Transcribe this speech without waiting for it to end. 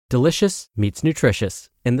Delicious meets nutritious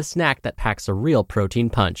in the snack that packs a real protein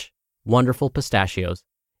punch. Wonderful Pistachios.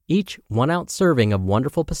 Each 1-ounce serving of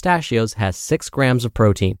Wonderful Pistachios has 6 grams of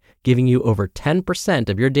protein, giving you over 10%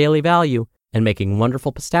 of your daily value and making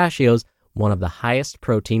Wonderful Pistachios one of the highest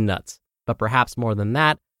protein nuts. But perhaps more than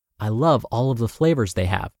that, I love all of the flavors they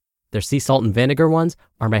have. Their sea salt and vinegar ones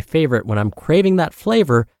are my favorite when I'm craving that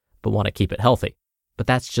flavor but want to keep it healthy. But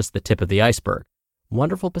that's just the tip of the iceberg.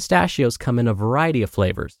 Wonderful Pistachios come in a variety of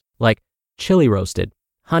flavors, like chili roasted,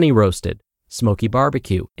 honey roasted, smoky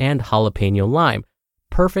barbecue, and jalapeno lime,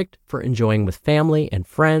 perfect for enjoying with family and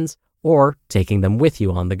friends or taking them with you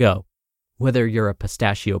on the go. Whether you're a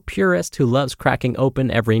pistachio purist who loves cracking open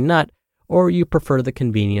every nut, or you prefer the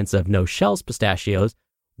convenience of no-shells pistachios,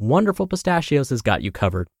 Wonderful Pistachios has got you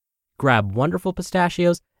covered. Grab Wonderful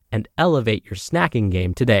Pistachios and elevate your snacking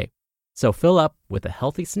game today. So fill up with a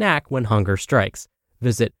healthy snack when hunger strikes.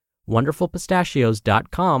 Visit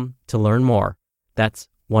wonderfulpistachios.com to learn more. That's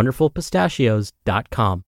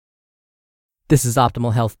wonderfulpistachios.com. This is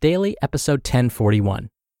Optimal Health Daily, episode 1041.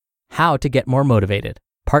 How to Get More Motivated,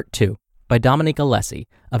 Part 2, by Dominique Alessi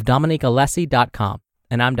of dominiquealessi.com.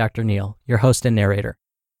 And I'm Dr. Neil, your host and narrator.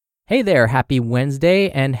 Hey there, happy Wednesday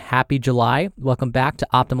and happy July. Welcome back to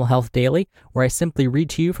Optimal Health Daily, where I simply read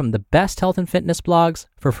to you from the best health and fitness blogs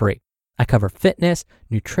for free. I cover fitness,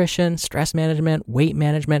 nutrition, stress management, weight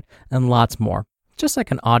management, and lots more, just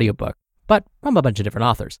like an audiobook, but from a bunch of different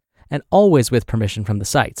authors, and always with permission from the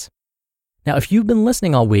sites. Now, if you've been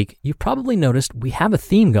listening all week, you've probably noticed we have a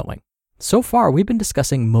theme going. So far, we've been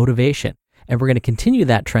discussing motivation, and we're going to continue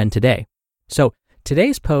that trend today. So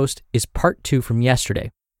today's post is part 2 from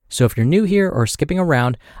yesterday. So if you're new here or skipping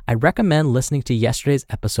around, I recommend listening to yesterday's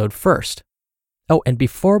episode first. Oh, and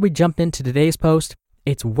before we jump into today's post,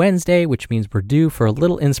 it's Wednesday, which means we're due for a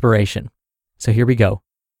little inspiration. So here we go.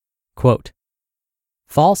 Quote,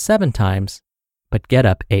 "Fall 7 times, but get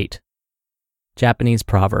up 8. Japanese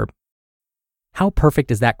proverb. How perfect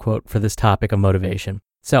is that quote for this topic of motivation?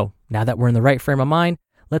 So now that we're in the right frame of mind,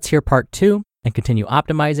 let's hear part 2 and continue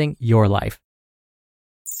optimizing your life.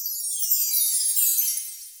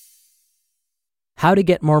 How to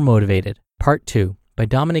Get More Motivated, Part 2, by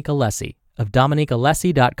Dominique Alessi of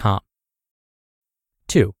dominiquealessi.com.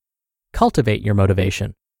 2. Cultivate your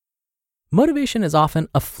motivation. Motivation is often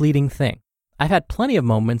a fleeting thing. I've had plenty of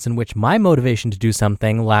moments in which my motivation to do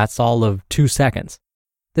something lasts all of 2 seconds.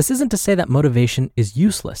 This isn't to say that motivation is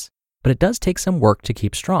useless, but it does take some work to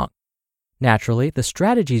keep strong. Naturally, the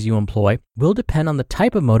strategies you employ will depend on the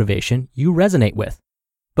type of motivation you resonate with.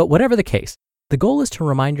 But whatever the case, the goal is to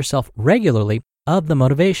remind yourself regularly of the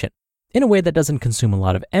motivation in a way that doesn't consume a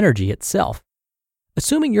lot of energy itself.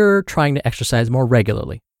 Assuming you're trying to exercise more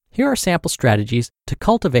regularly, here are sample strategies to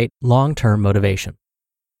cultivate long-term motivation.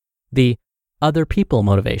 The other people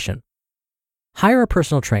motivation. Hire a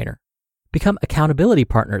personal trainer. Become accountability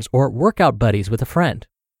partners or workout buddies with a friend.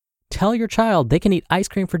 Tell your child they can eat ice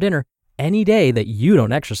cream for dinner any day that you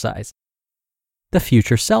don't exercise. The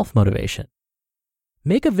future self motivation.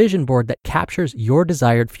 Make a vision board that captures your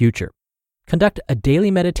desired future. Conduct a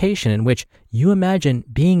daily meditation in which you imagine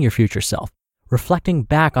being your future self, reflecting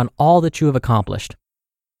back on all that you have accomplished.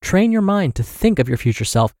 Train your mind to think of your future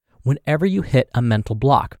self whenever you hit a mental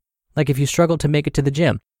block. Like if you struggle to make it to the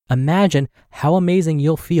gym, imagine how amazing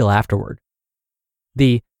you'll feel afterward.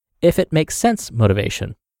 The if it makes sense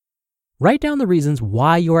motivation. Write down the reasons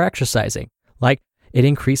why you are exercising, like it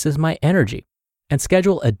increases my energy, and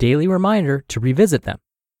schedule a daily reminder to revisit them.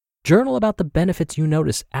 Journal about the benefits you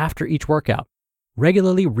notice after each workout.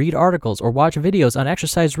 Regularly read articles or watch videos on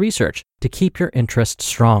exercise research to keep your interest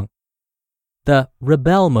strong. The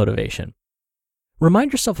rebel motivation.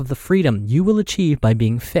 Remind yourself of the freedom you will achieve by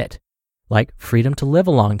being fit, like freedom to live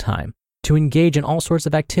a long time, to engage in all sorts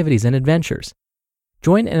of activities and adventures.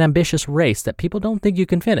 Join an ambitious race that people don't think you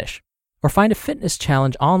can finish, or find a fitness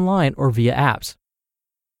challenge online or via apps.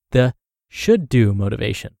 The should-do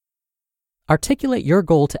motivation. Articulate your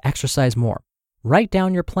goal to exercise more. Write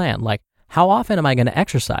down your plan, like how often am I going to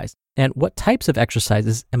exercise and what types of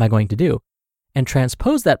exercises am I going to do, and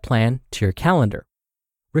transpose that plan to your calendar.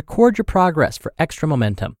 Record your progress for extra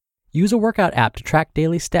momentum. Use a workout app to track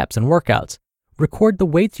daily steps and workouts. Record the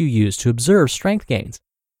weights you use to observe strength gains,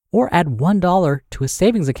 or add $1 to a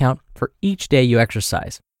savings account for each day you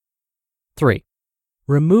exercise. 3.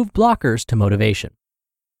 Remove blockers to motivation.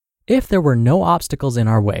 If there were no obstacles in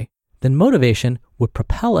our way, then motivation would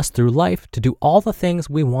propel us through life to do all the things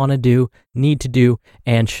we want to do, need to do,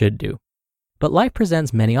 and should do. But life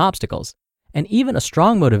presents many obstacles, and even a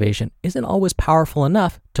strong motivation isn't always powerful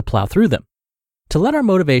enough to plow through them. To let our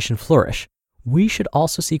motivation flourish, we should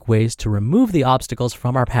also seek ways to remove the obstacles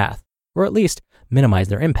from our path, or at least minimize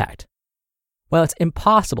their impact. While it's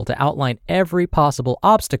impossible to outline every possible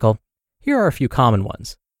obstacle, here are a few common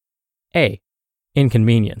ones. A.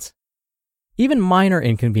 Inconvenience. Even minor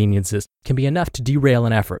inconveniences can be enough to derail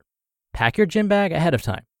an effort. Pack your gym bag ahead of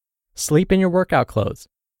time. Sleep in your workout clothes.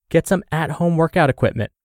 Get some at-home workout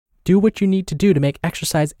equipment. Do what you need to do to make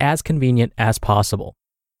exercise as convenient as possible.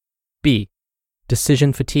 B.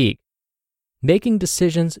 Decision fatigue. Making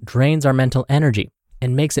decisions drains our mental energy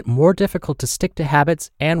and makes it more difficult to stick to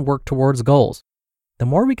habits and work towards goals. The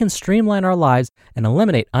more we can streamline our lives and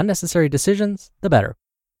eliminate unnecessary decisions, the better.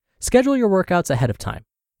 Schedule your workouts ahead of time.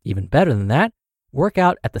 Even better than that, work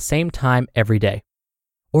out at the same time every day.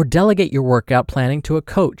 Or delegate your workout planning to a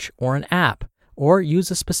coach or an app, or use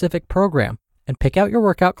a specific program and pick out your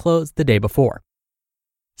workout clothes the day before.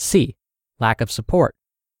 C. Lack of support.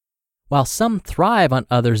 While some thrive on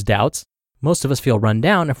others' doubts, most of us feel run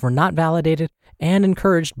down if we're not validated and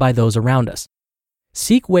encouraged by those around us.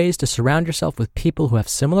 Seek ways to surround yourself with people who have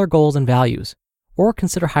similar goals and values, or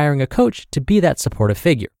consider hiring a coach to be that supportive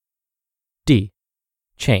figure. D.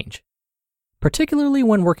 Change. Particularly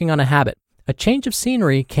when working on a habit, a change of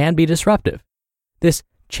scenery can be disruptive. This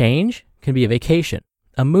change can be a vacation,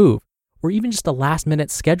 a move, or even just a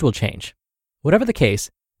last-minute schedule change. Whatever the case,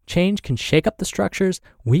 change can shake up the structures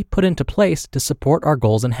we put into place to support our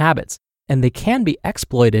goals and habits, and they can be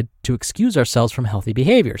exploited to excuse ourselves from healthy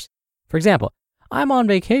behaviors. For example, I'm on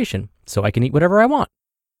vacation, so I can eat whatever I want.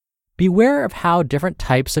 Beware of how different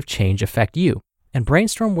types of change affect you, and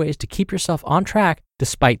brainstorm ways to keep yourself on track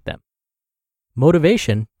despite them.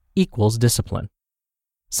 Motivation equals discipline.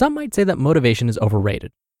 Some might say that motivation is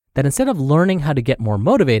overrated, that instead of learning how to get more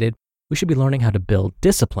motivated, we should be learning how to build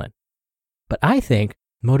discipline. But I think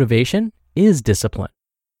motivation is discipline.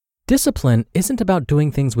 Discipline isn't about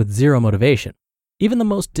doing things with zero motivation. Even the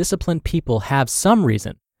most disciplined people have some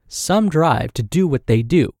reason, some drive to do what they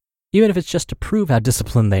do, even if it's just to prove how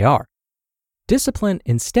disciplined they are. Discipline,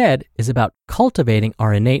 instead, is about cultivating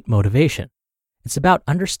our innate motivation. It's about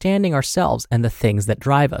understanding ourselves and the things that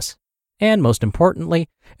drive us. And most importantly,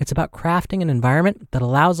 it's about crafting an environment that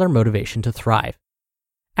allows our motivation to thrive.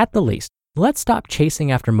 At the least, let's stop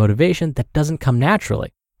chasing after motivation that doesn't come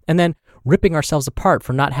naturally, and then ripping ourselves apart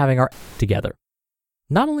for not having our act together.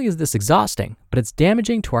 Not only is this exhausting, but it's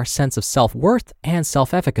damaging to our sense of self-worth and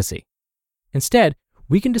self-efficacy. Instead,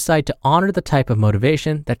 we can decide to honor the type of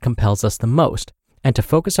motivation that compels us the most, and to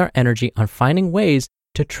focus our energy on finding ways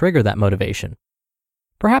to trigger that motivation.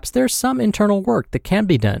 Perhaps there's some internal work that can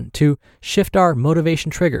be done to shift our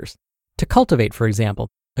motivation triggers, to cultivate, for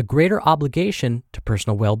example, a greater obligation to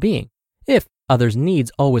personal well-being, if others'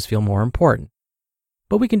 needs always feel more important.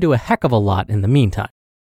 But we can do a heck of a lot in the meantime.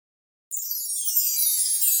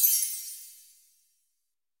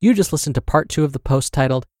 You just listened to part 2 of the post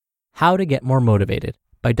titled, How to Get More Motivated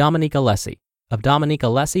by Dominique Alessi of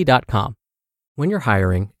DominiqueAlessi.com. When you're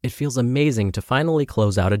hiring, it feels amazing to finally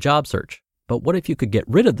close out a job search. But what if you could get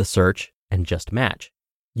rid of the search and just match?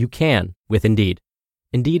 You can with Indeed.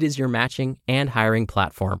 Indeed is your matching and hiring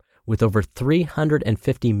platform with over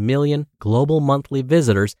 350 million global monthly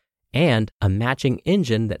visitors and a matching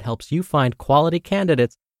engine that helps you find quality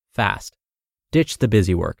candidates fast. Ditch the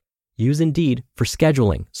busy work. Use Indeed for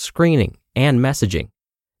scheduling, screening, and messaging.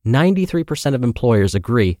 93% of employers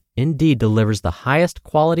agree Indeed delivers the highest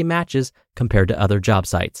quality matches compared to other job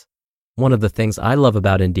sites. One of the things I love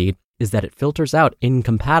about Indeed is that it filters out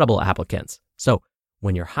incompatible applicants. So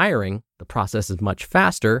when you're hiring, the process is much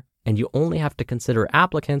faster and you only have to consider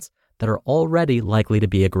applicants that are already likely to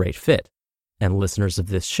be a great fit. And listeners of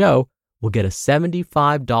this show will get a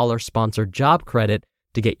 $75 sponsored job credit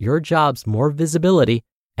to get your jobs more visibility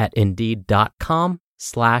at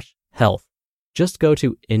Indeed.com/health. Just go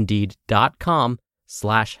to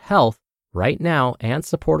Indeed.com/health right now and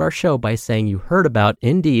support our show by saying you heard about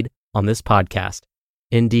Indeed on this podcast.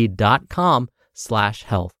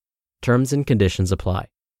 Indeed.com/health. Terms and conditions apply.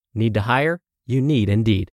 Need to hire? You need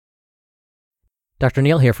Indeed. Dr.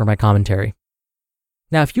 Neil here for my commentary.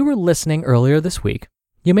 Now, if you were listening earlier this week,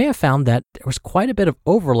 you may have found that there was quite a bit of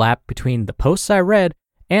overlap between the posts I read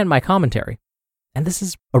and my commentary. And this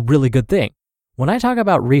is a really good thing. When I talk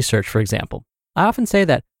about research, for example, I often say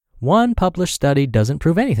that one published study doesn't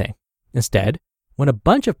prove anything. Instead, when a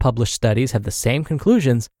bunch of published studies have the same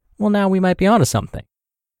conclusions, well, now we might be onto something.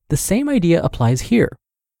 The same idea applies here.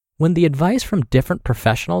 When the advice from different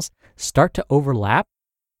professionals start to overlap,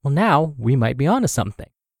 well, now we might be onto something.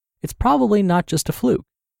 It's probably not just a fluke.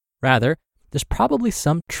 Rather, there's probably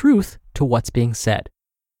some truth to what's being said.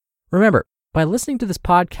 Remember, by listening to this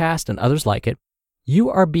podcast and others like it, you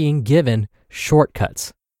are being given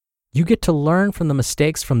shortcuts. You get to learn from the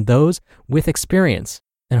mistakes from those with experience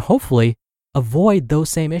and hopefully avoid those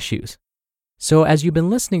same issues. So as you've been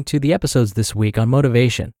listening to the episodes this week on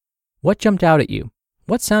motivation, what jumped out at you?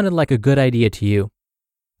 What sounded like a good idea to you?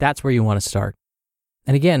 That's where you want to start.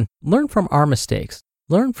 And again, learn from our mistakes.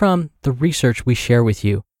 Learn from the research we share with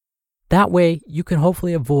you. That way, you can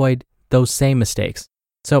hopefully avoid those same mistakes.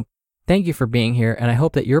 So thank you for being here, and I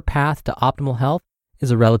hope that your path to optimal health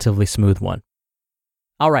is a relatively smooth one.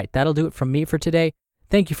 All right, that'll do it from me for today.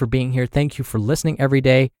 Thank you for being here. Thank you for listening every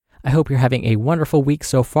day. I hope you're having a wonderful week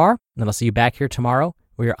so far, and I'll see you back here tomorrow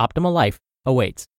where your optimal life awaits.